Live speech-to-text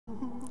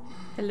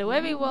Hello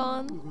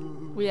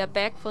everyone! We are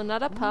back for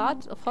another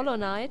part of Hollow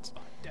Knight.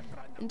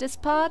 In this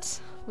part,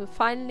 we're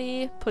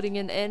finally putting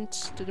an end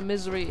to the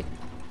misery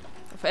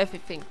of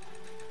everything.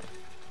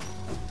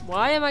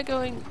 Why am I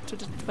going to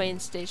the train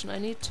station? I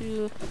need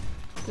to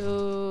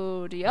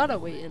go the other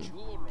way in.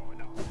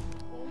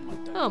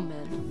 Oh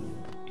man.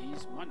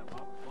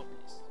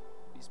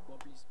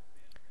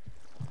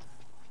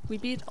 We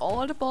beat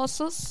all the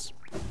bosses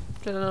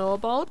that I know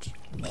about.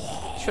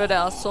 Sure, there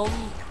are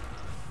some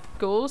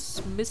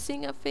ghosts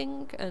missing, I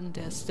think, and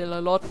there's still a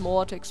lot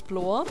more to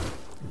explore.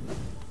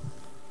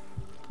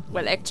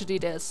 Well, actually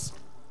there's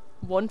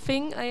one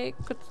thing I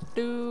could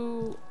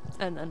do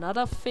and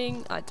another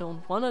thing I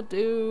don't want to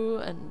do,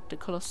 and the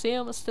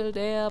Colloseum is still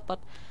there, but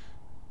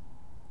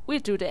we'll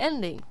do the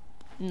ending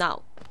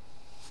now.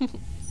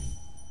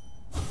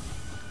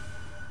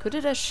 Could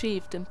it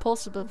achieve the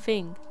impossible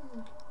thing?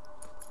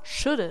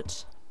 Should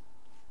it?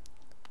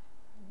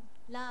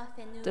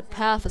 The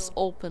path is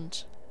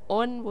opened.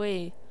 One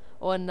way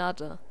or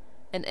another,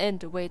 an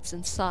end awaits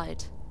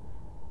inside.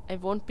 I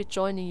won't be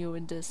joining you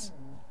in this.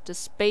 The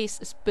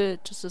space is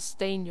built to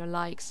sustain your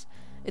likes.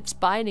 Its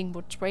binding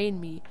would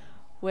train me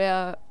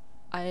where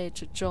I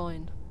to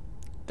join.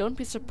 Don't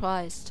be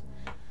surprised.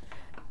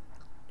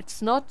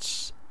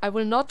 I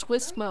will not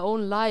risk my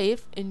own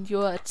life in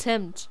your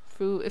attempt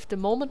through. If the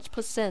moment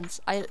presents,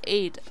 I'll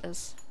aid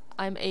as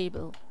I'm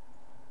able.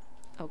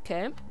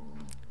 Okay.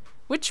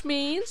 Which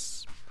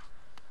means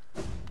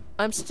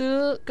I'm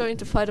still going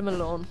to fight him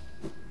alone.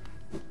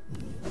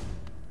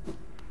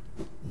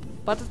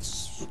 But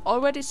it's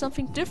already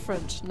something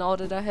different now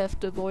that I have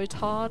the Void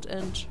Heart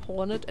and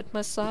Hornet at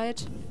my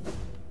side.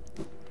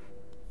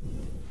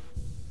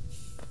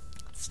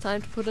 It's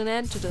time to put an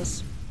end to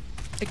this.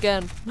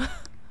 Again.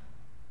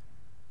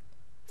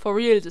 For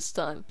real this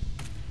time.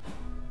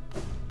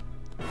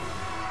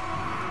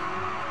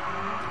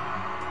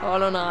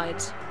 Hollow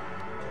Knight.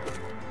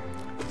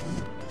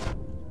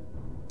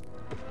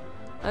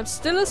 I'm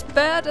still as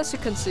bad as you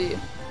can see.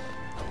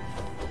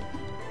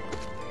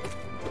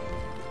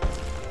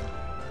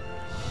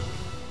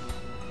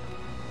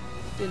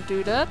 Didn't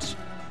do that.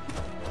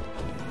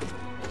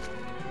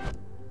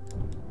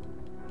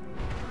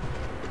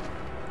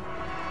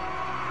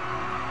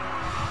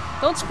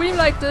 Don't scream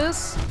like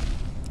this.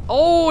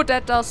 Oh,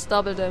 that does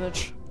double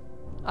damage.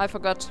 I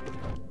forgot.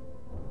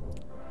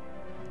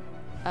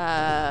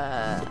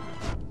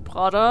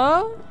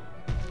 Brother?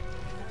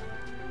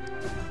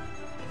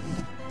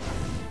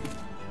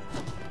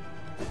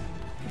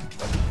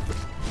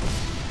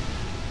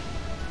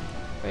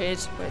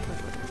 Wait.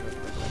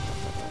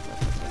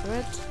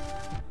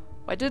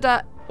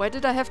 Why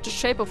did I have the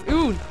shape of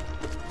Oon?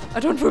 I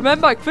don't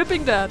remember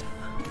equipping that.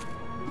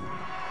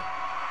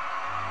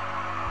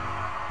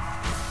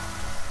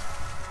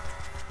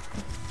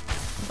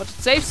 But it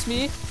saves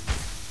me.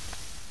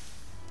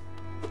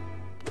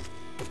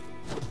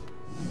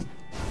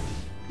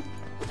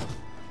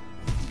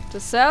 The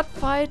sad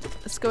fight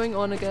is going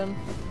on again.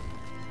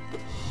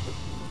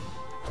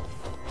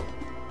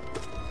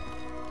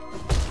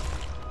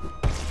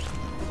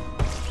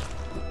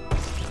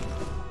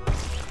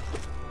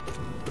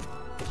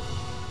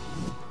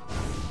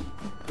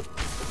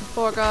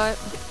 Poor guy.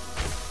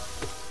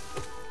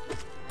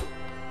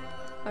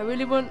 I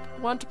really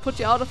want to put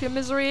you out of your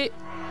misery.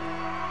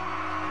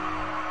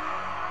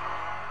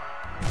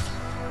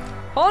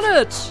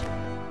 Hornet!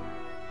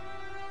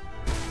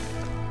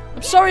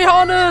 I'm sorry,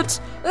 Hornet!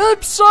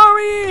 I'm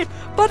sorry!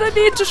 But I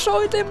need to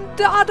show them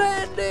the other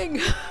ending!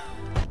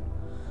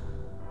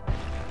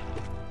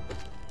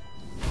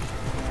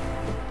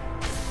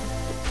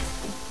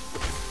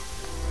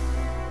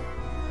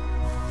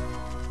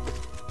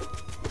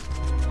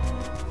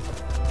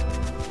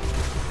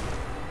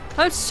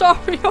 I'm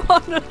sorry,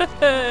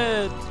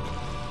 Hornet!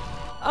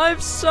 I'm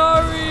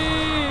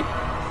sorry!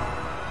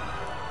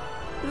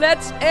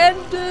 Let's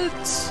end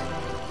it!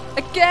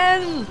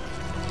 Again!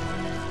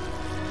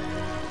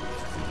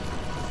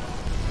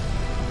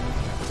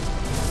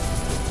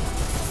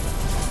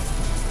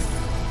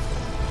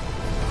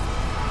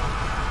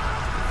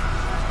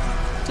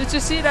 Did you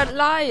see that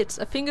light?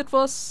 I think it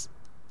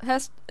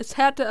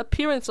had the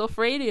appearance of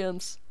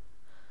radiance.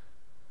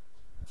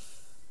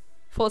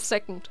 For a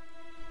second.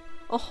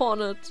 Oh,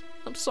 Hornet,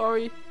 I'm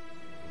sorry.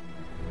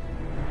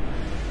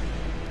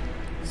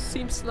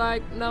 Seems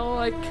like now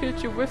I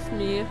killed you with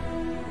me.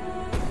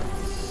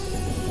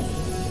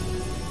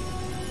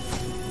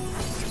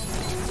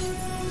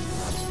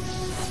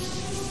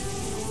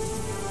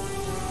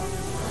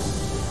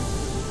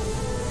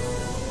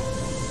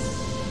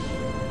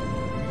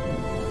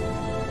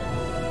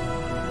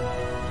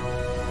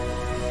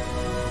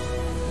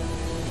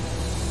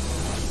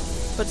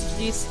 But at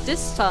least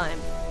this time,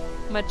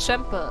 my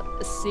chamber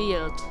is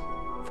sealed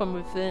from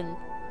within.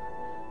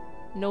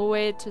 No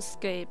way to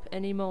escape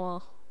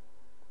anymore.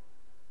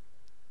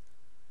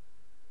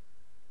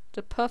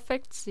 The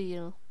perfect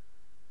seal.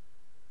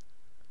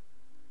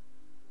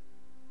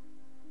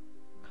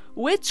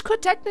 Which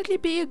could technically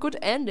be a good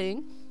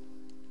ending,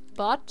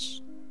 but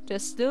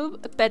there's still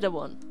a better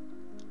one.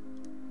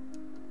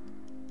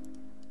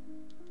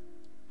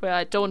 where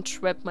I don't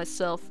trap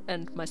myself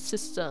and my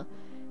sister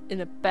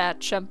in a bad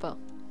chamber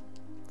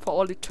for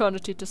all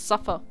eternity to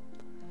suffer.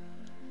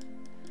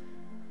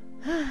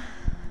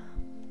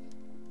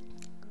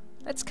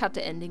 Let's cut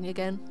the ending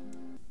again.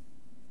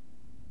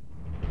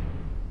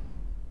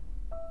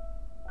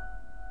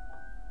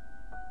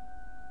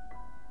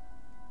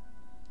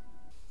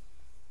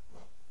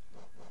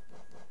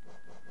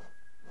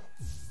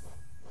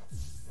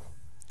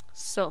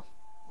 So,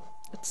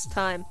 it's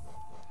time.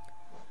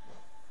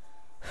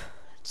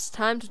 It's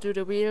time to do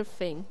the real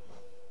thing.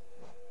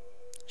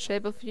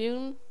 Shape of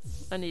you,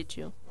 I need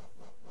you.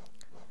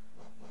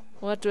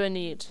 What do I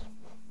need?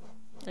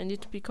 I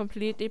need to be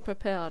completely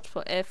prepared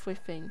for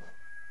everything.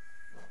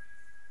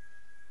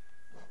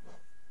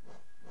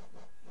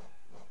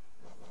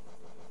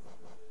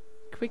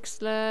 Quick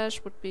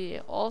slash would be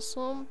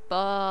awesome,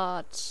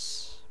 but.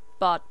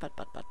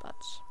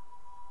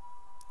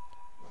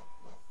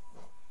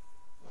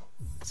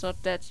 It's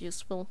not that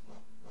useful.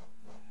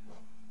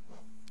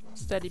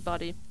 Steady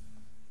body.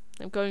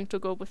 I'm going to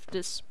go with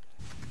this.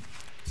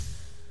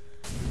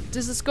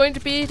 This is going to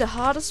be the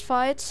hardest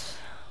fight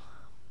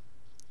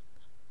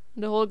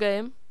in the whole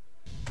game.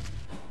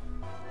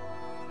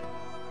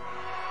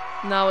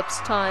 Now it's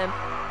time.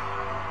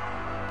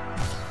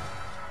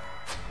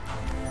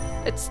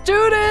 Let's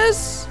do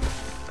this!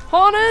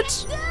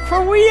 Hornet!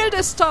 For real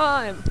this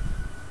time!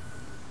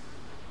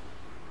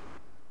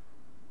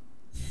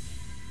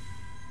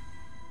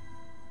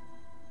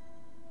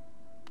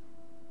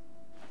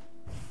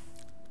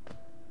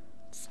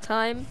 It's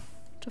time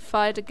to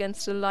fight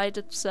against the light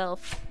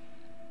itself.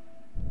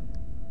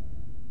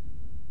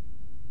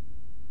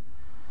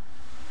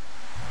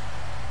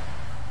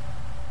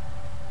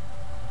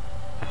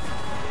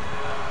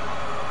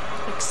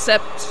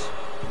 Except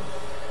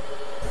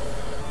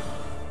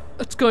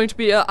it's going to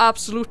be an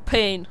absolute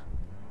pain.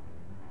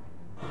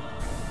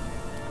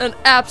 An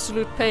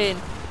absolute pain.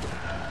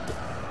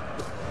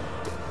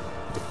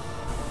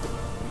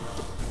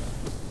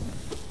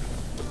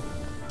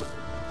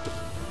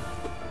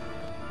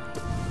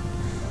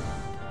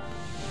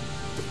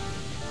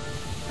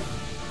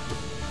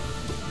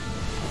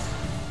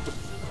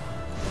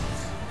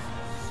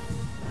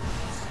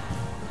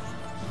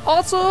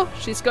 Also,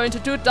 she's going to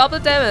do double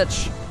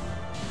damage.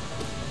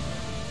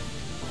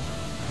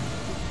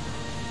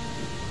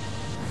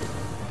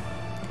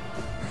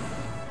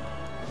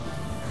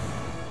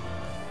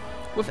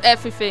 With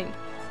everything.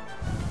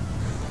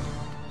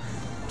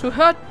 To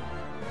her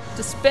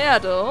despair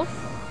though,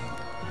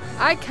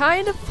 I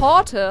kind of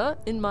fought her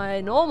in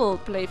my normal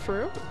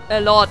playthrough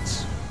a lot.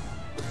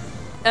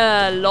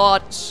 A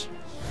lot.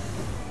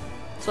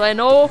 So I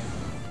know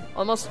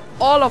almost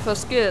all of her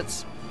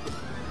skills.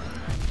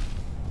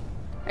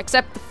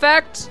 Except the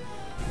fact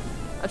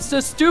I'm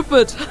still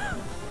stupid.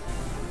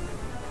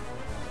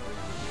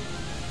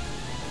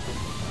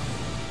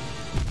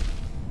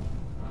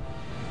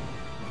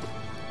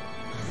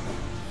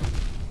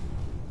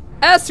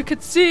 As you can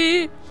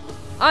see,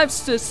 I'm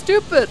still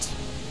stupid.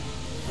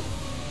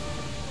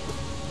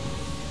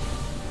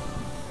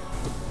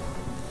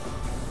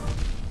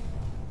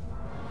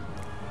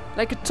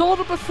 Like a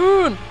total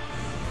buffoon.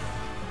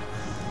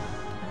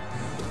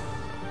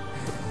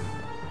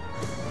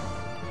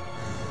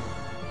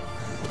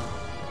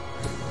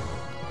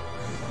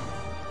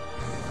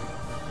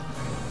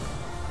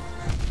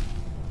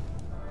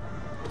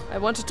 I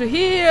wanted to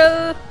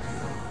heal.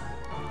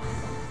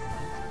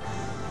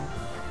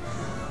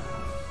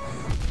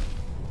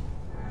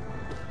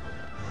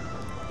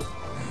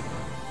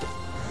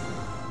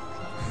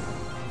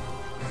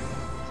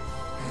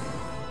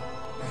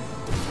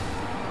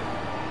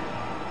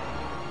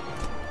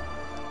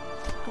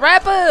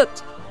 Grab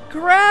it!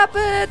 Grab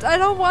it! I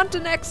don't want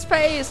the next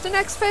phase! The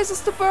next phase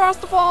is the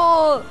worst of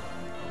all!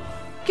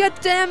 God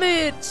damn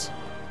it!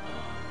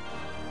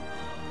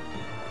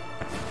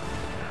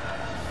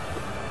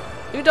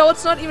 Even though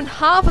it's not even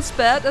half as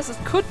bad as it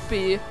could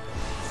be.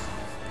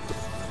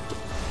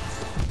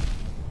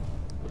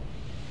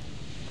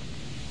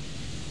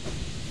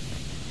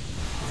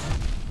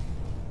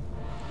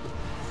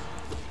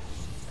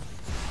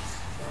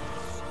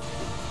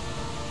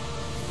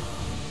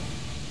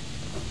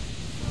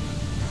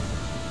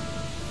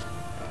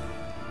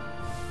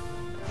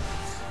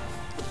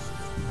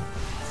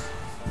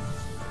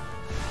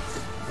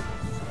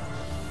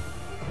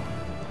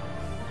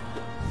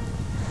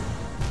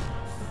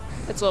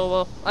 It's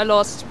over. I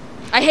lost.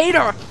 I hate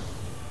her!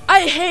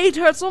 I hate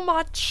her so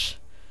much!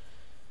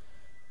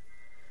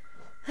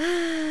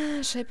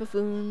 Shape of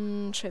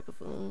wound, shape of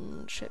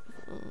wound, shape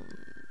of wound.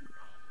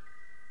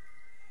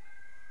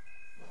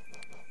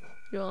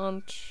 You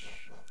aren't...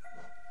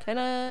 Can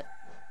I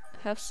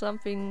have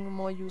something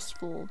more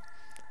useful?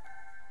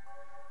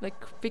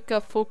 Like quicker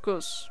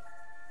focus.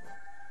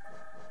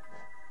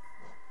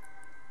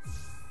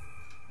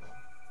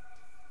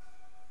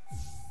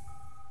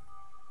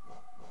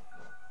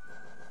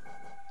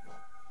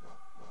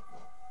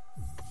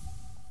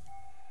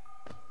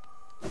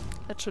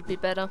 That should be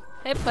better.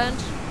 Hey, friend.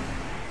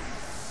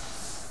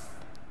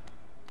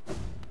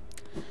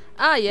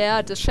 Ah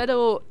yeah, the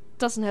shadow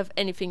doesn't have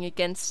anything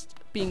against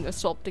being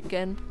absorbed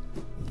again.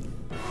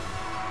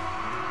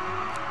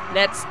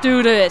 Let's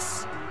do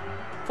this!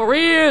 For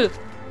real!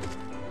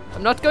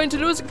 I'm not going to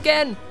lose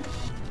again!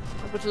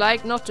 I would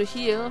like not to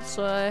heal,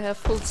 so I have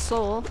full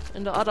soul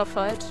in the other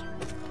fight.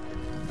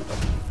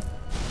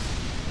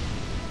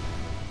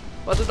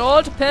 But it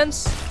all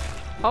depends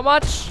how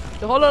much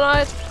the Hollow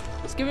Knight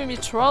is giving me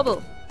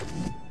trouble.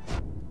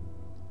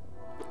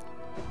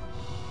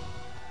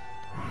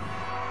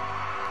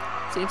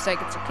 Seems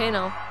like it's okay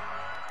now.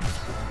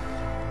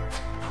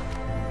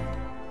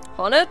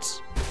 On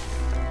it!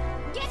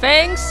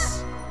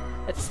 Thanks!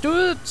 Let's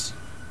do it!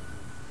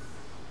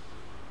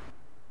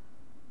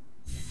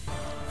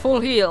 Full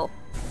heal.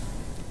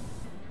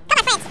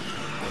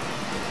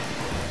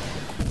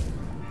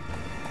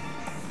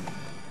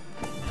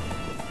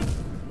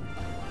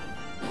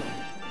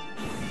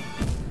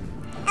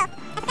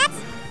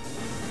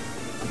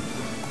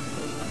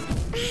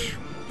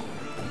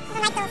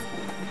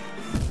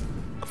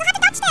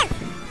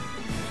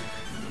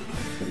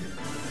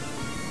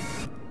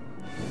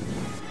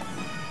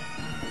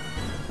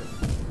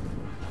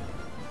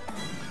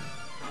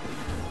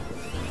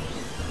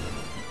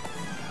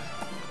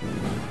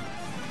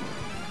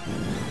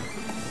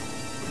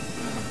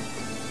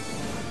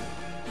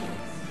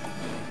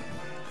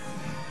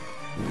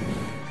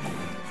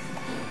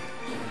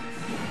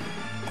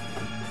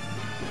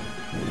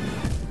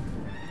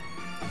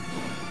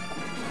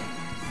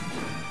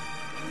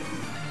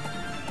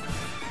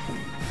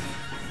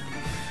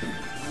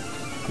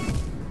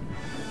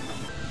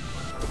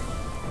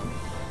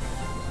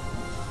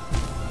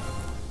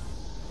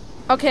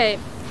 Okay,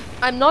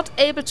 I'm not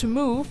able to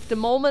move the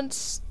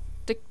moment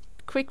the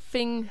quick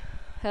thing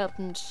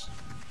happened.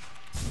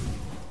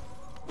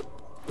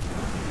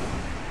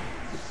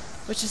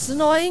 Which is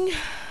annoying,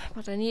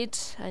 but I need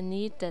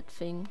that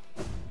thing.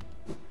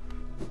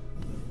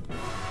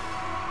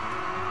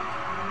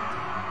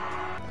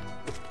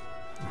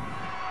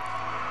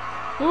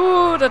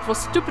 Ooh, that was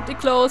stupidly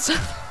close.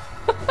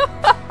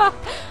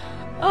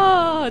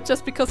 Ah,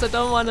 just because I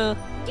don't wanna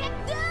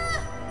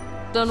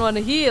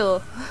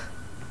heal.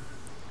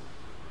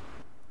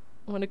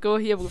 I wanna go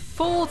here with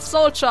full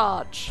soul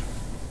charge.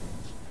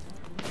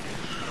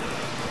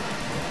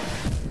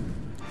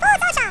 Full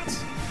soul charge.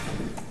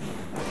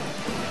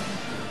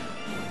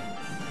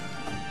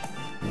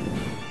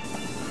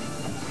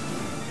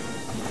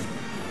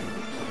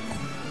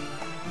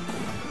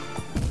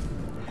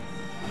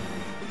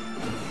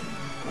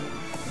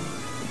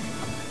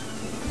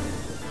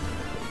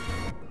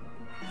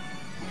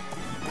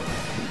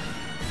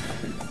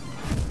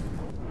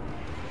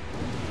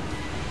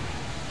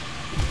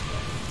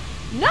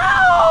 No!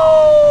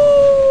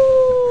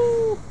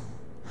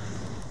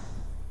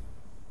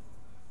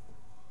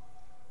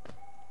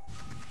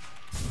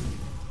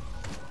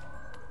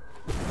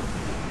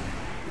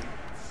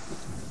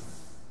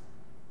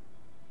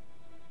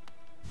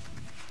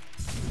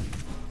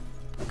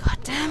 God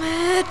damn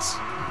it!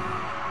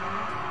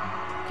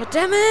 God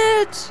damn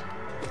it!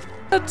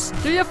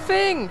 Do your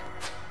thing!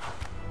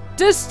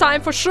 This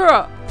time for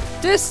sure!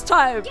 This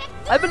time!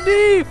 I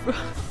believe!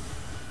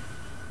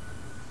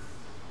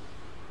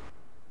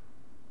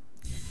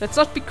 Let's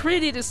not be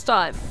greedy this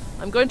time.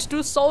 I'm going to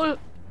do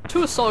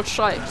two soul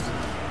strikes.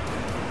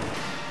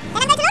 Then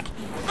I'm going to look,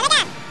 and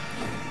again.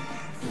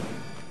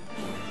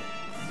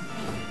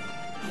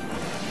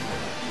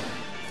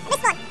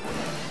 This one.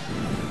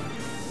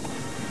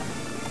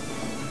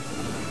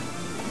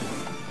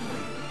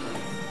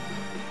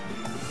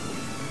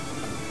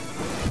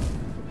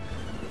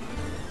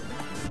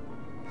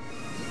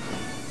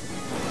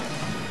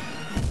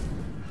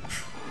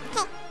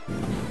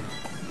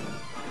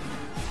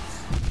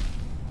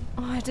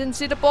 I didn't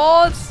see the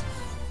balls.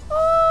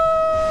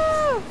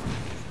 Ah!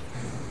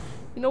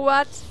 You know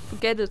what?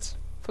 Forget it.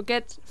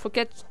 Forget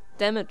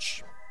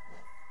damage.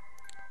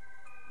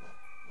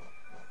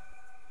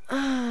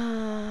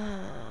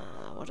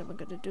 What am I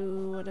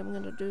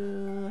gonna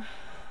do?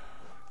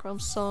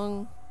 Grumps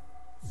song.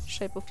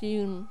 Shape of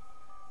Hewn.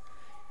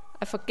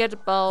 Let's forget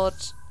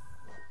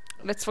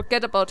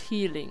about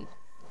healing.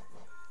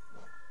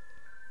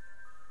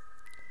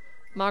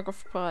 Mark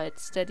of Pride.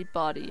 Steady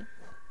body.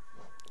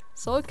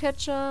 Soul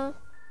Catcher,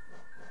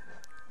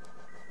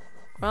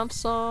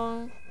 Grumps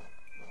song,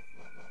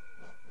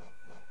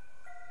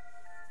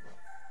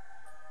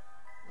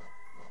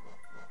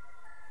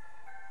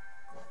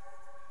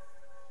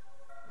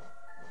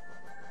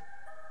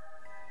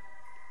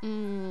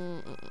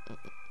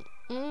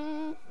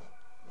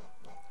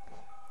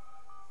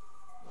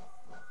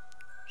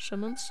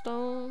 Shaman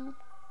Stone.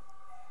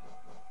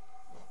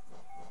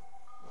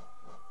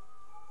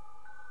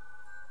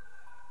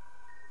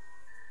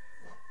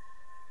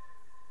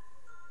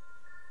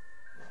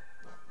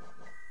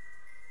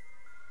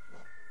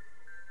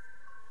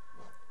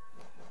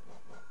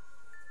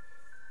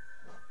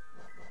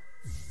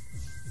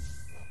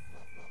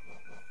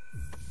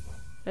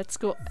 Let's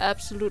go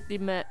absolutely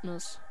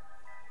madness.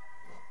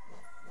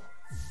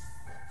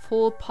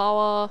 Full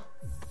power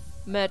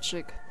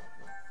magic.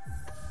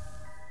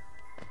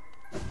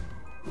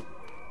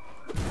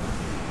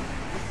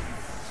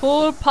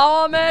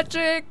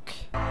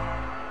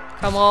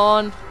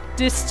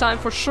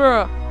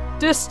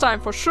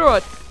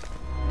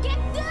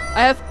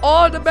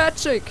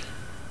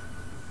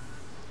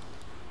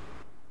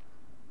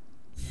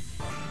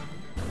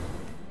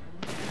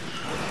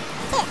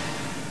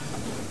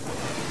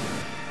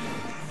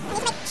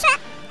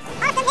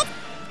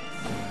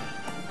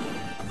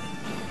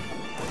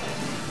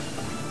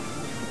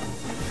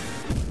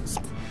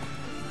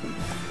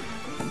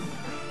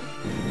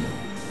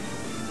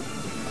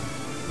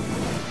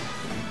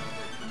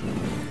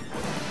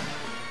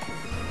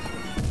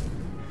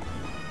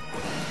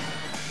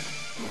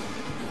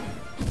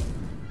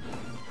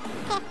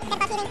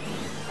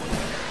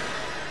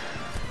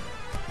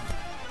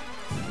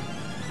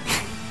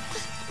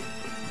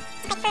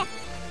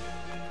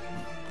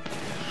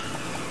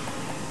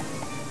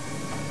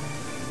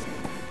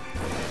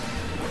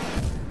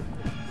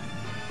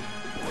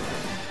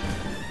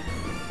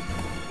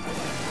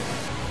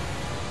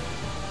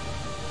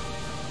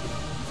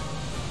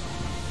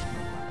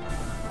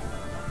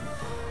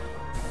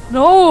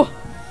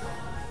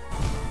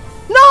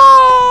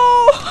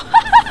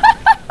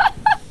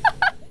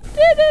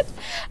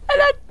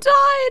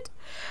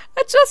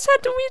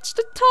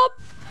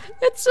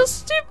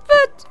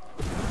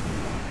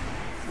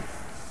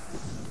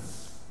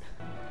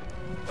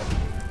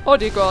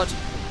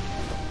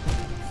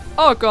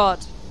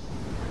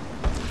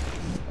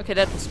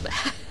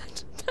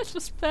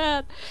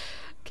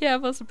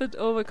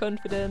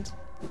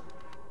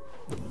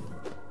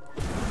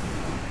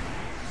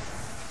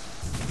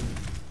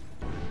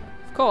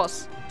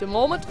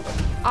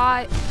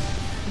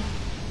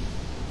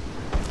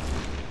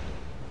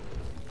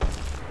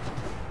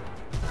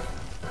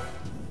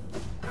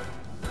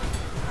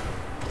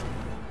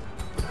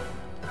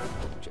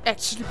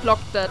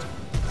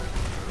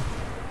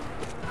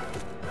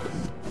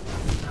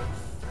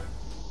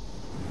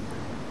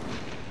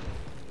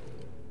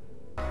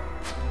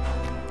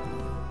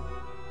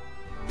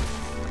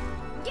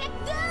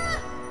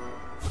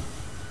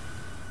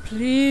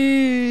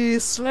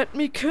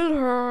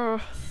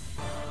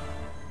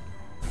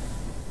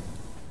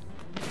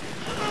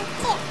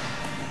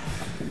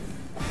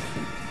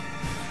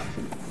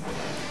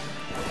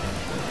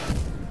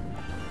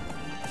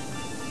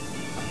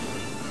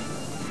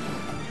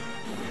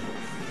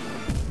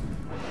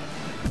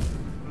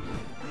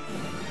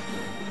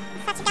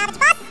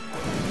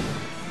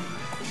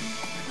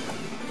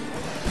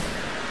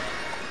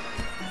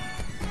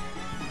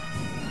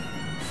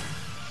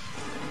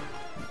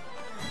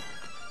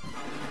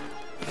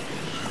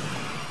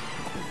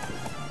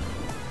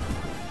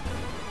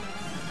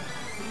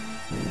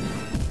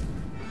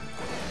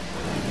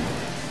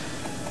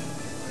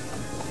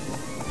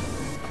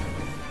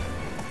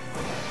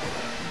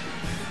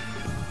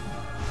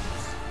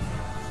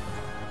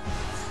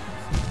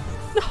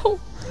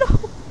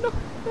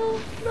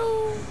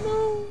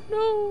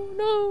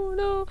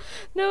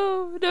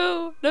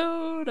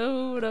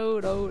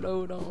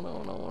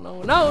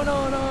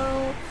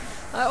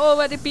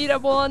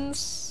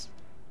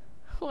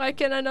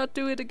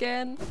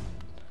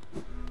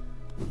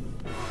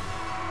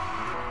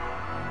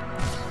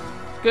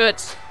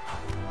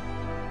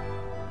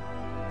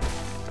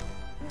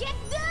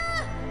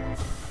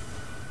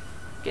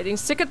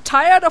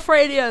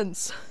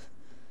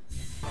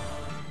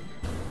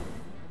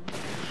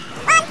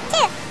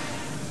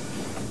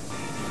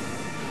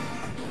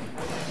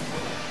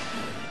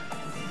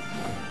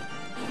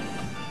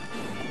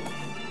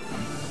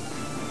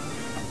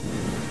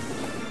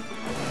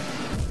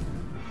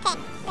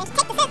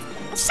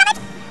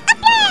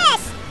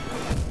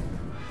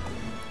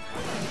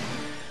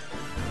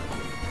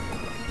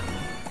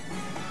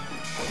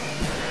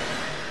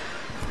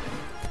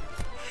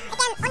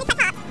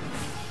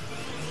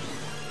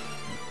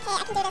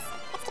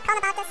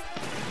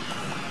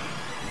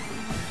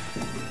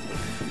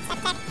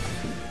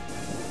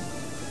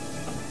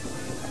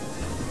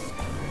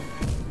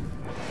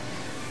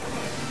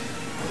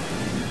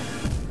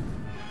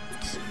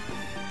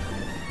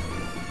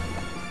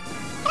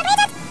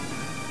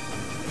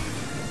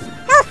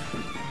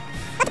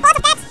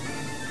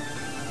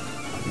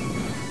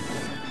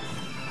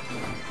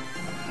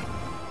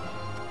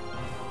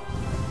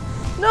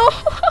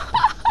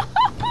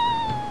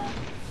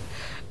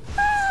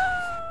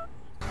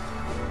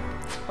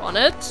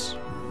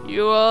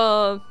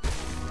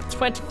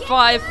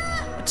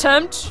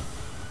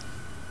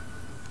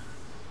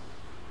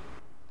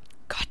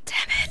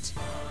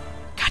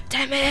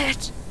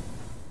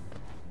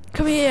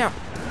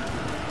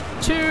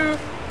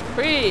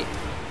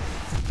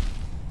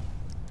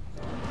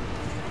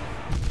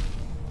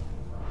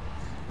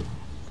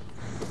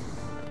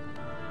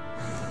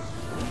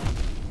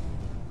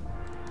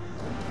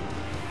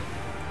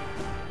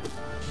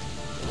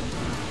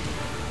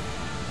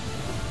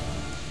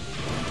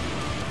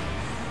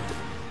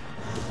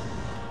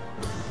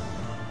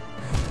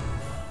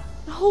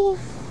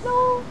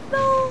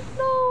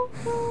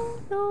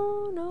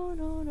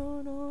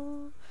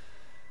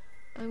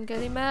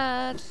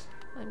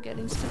 I'm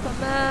getting super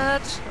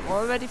mad. I'm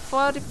already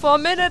 44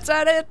 minutes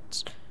at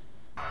it.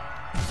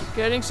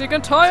 Getting sick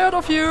and tired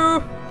of you.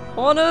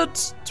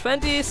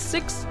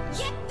 126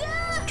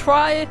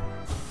 try.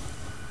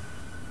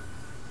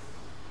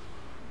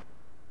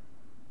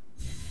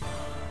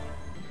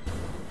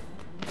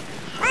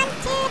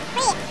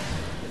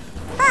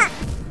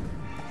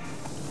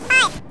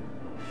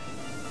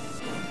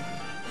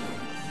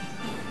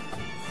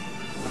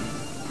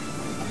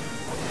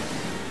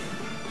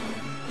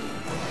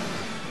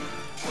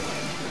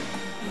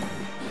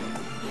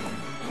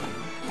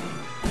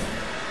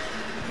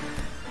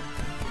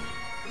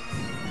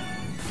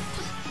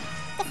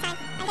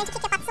 I'm going to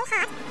kick your butt so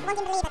hard, you won't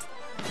even believe it.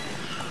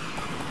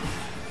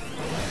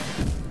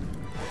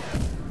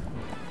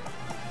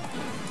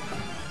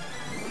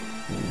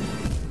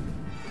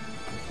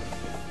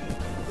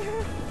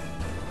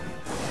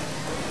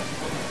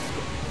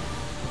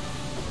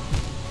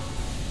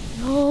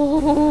 No!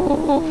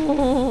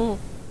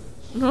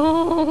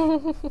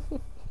 No!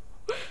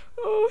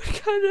 Oh, it's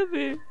killing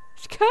me!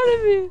 It's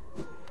killing me!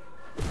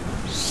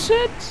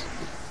 Shit!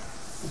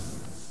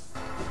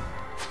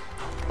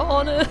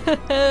 On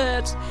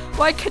it!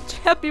 Why can't you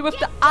help me with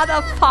the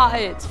other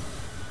fight?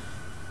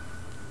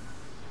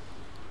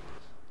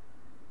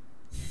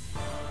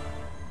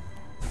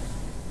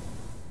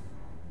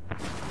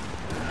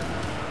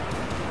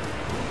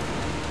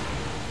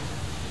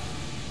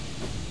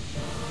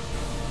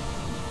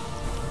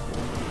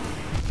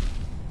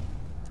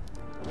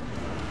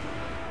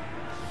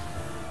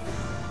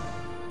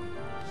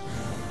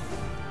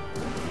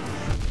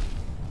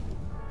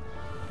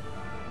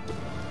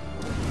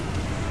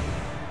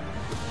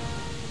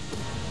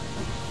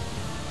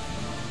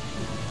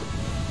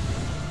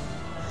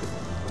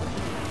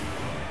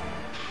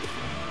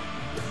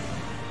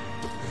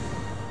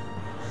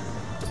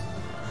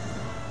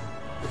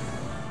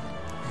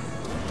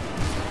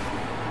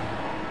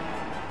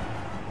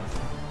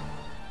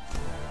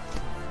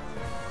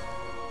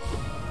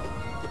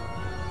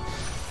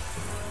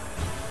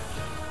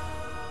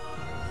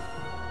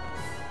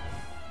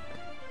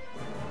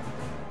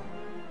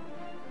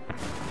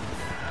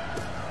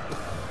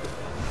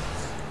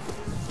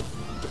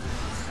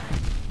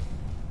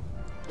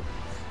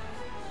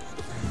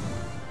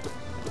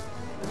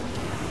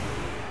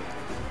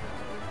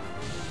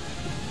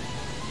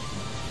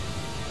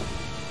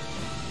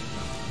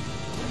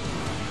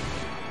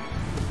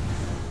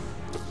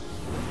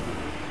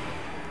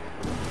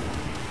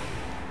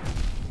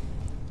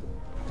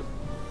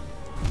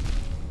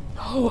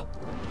 No!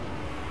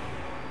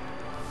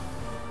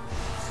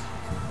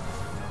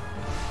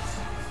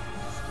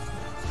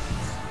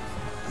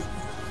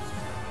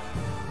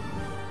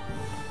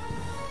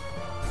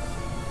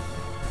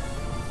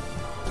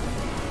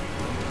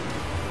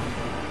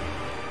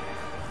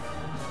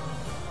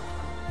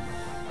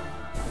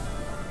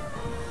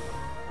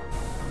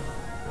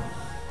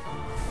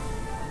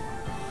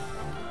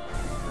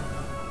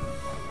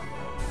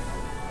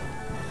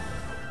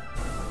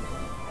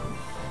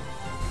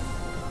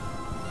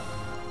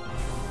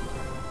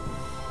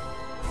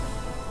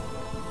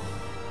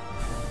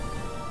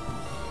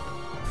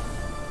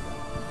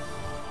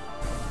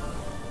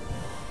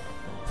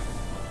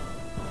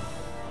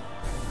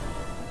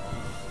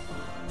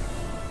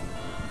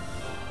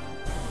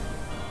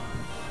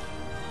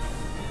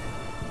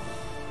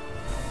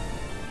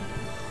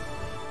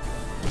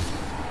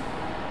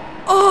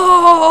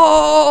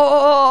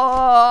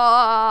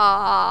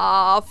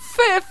 Oh,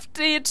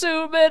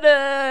 52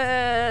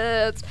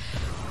 minutes!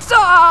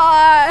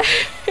 Die!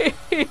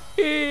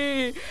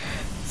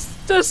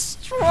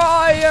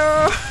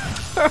 Destroyer!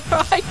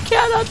 I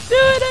cannot do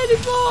it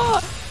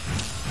anymore!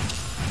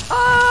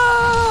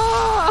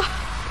 Ah!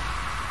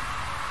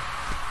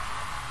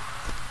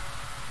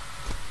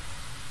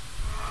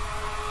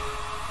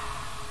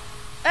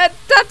 And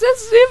that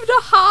isn't even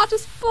the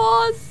hardest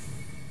boss!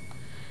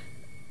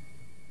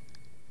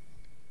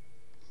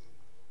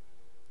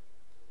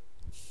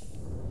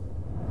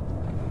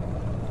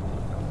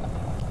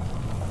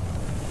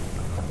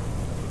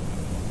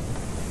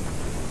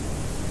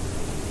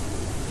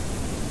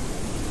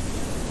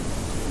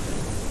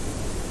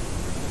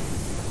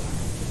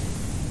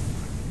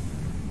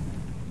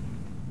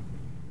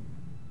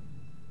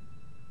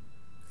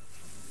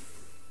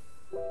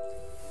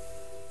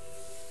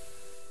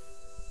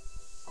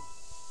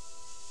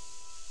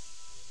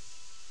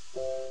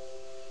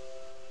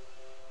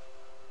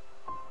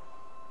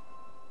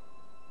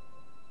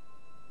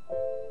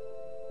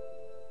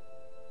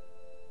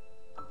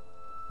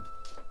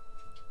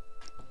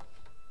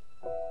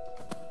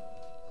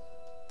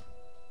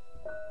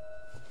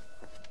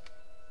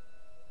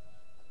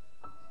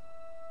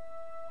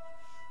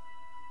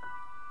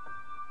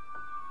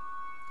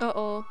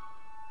 Uh-oh.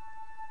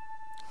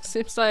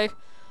 Seems like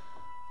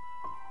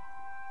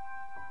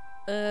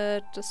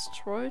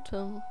destroyed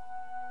him.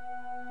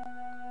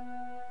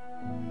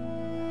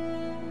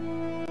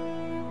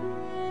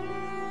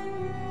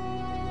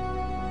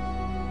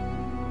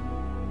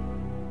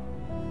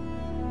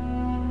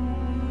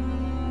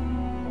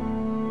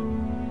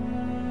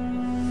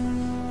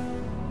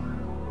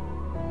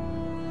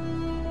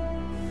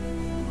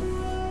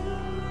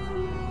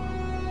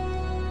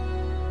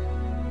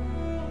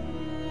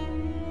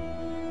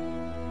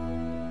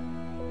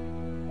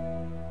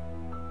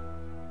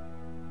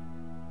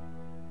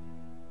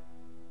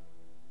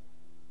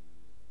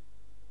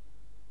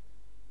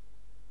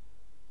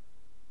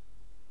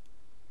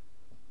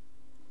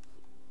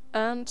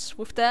 And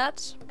with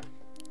that,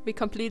 we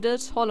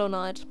completed Hollow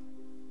Knight.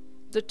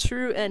 The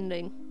true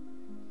ending.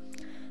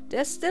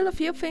 There's still a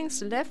few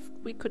things left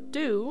we could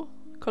do.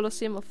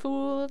 Colloseum of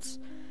Fools,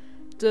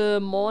 the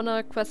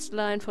Mourner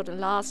questline for the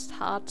last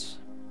heart,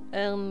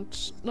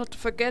 and not to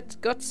forget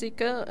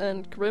Godseeker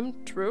and Grim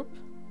Troop.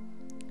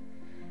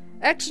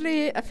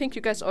 Actually, I think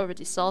you guys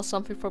already saw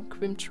something from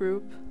Grim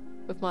Troop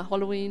with my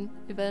Halloween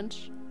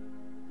event.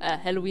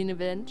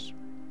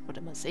 What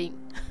am I saying?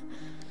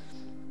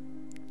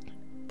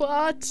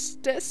 But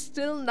there's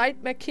still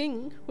Nightmare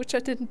King, which I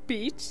didn't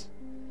beat.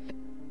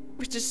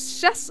 Which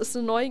is just as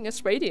annoying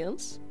as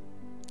Radiance.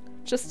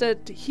 Just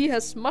that he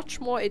has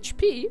much more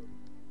HP.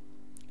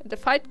 And the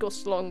fight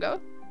goes longer.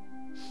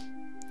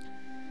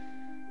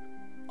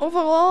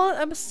 Overall,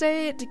 I must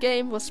say the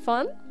game was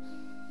fun.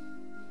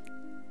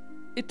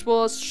 It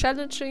was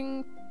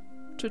challenging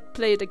to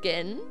play it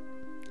again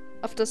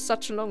after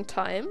such a long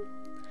time.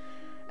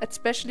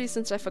 Especially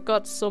since I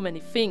forgot so many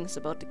things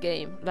about the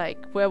game.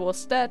 Like, where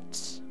was that?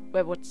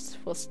 Where was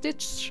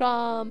Stitch's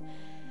charm?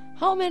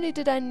 How many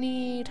did I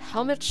need?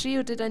 How much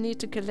shield did I need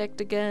to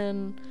collect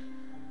again?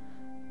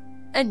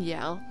 And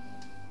yeah.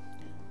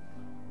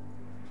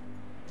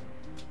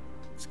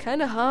 It's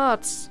kinda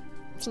hard,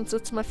 since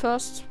it's my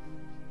first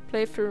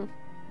playthrough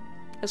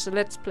as a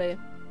let's play.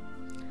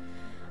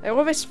 I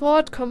always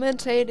thought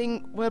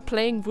commentating while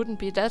playing wouldn't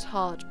be that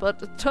hard,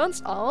 but it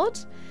turns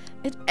out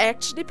it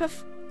actually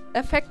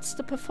affects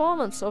the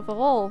performance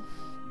overall.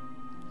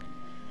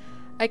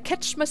 I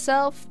catch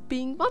myself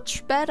being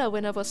much better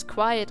when I was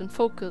quiet and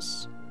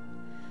focused.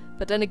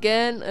 But then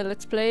again, a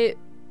let's play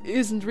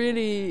isn't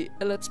really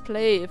a let's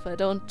play if I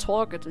don't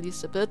talk at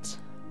least a bit.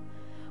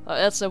 Or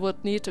else I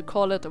would need to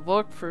call it a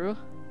walkthrough,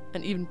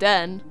 and even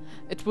then,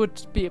 it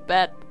would be a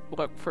bad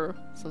walkthrough,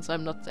 since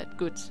I'm not that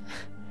good.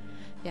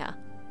 Yeah,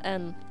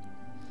 and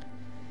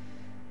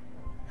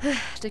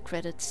the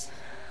credits.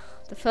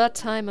 The third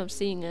time I'm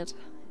seeing it.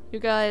 You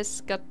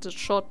guys got the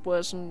short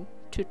version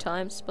 2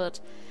 times, but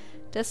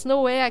there's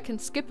no way I can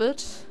skip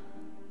it.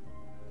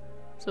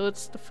 So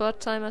it's the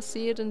third time I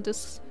see it in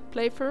this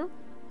playthrough.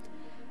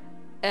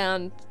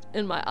 And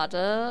in my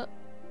other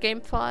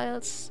game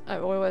files, I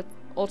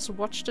also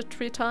watched it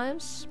 3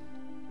 times.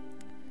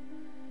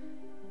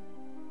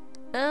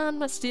 And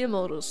my steal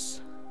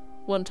modus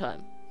 1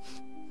 time.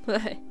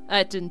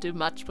 I didn't do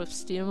much with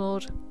steal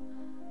mode.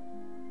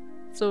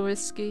 So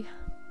risky.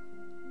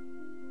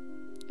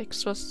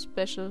 Extra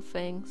special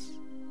thanks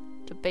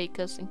to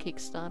Bakers and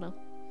Kickstarter.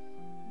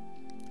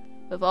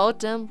 Without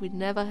them, we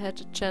never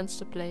had a chance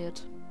to play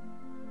it.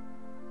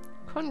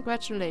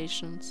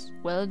 Congratulations,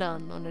 well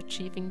done on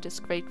achieving this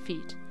great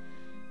feat.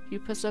 You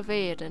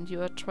persevered and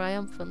you are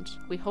triumphant.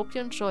 We hope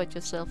you enjoyed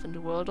yourself in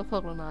the world of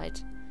Hollow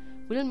Knight.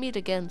 We'll meet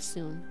again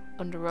soon,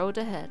 on the road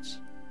ahead.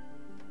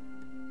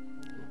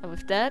 And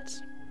with that,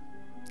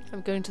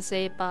 I'm going to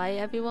say bye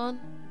everyone,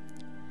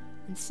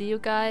 and see you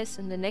guys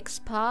in the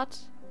next part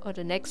or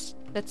the next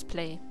Let's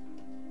Play.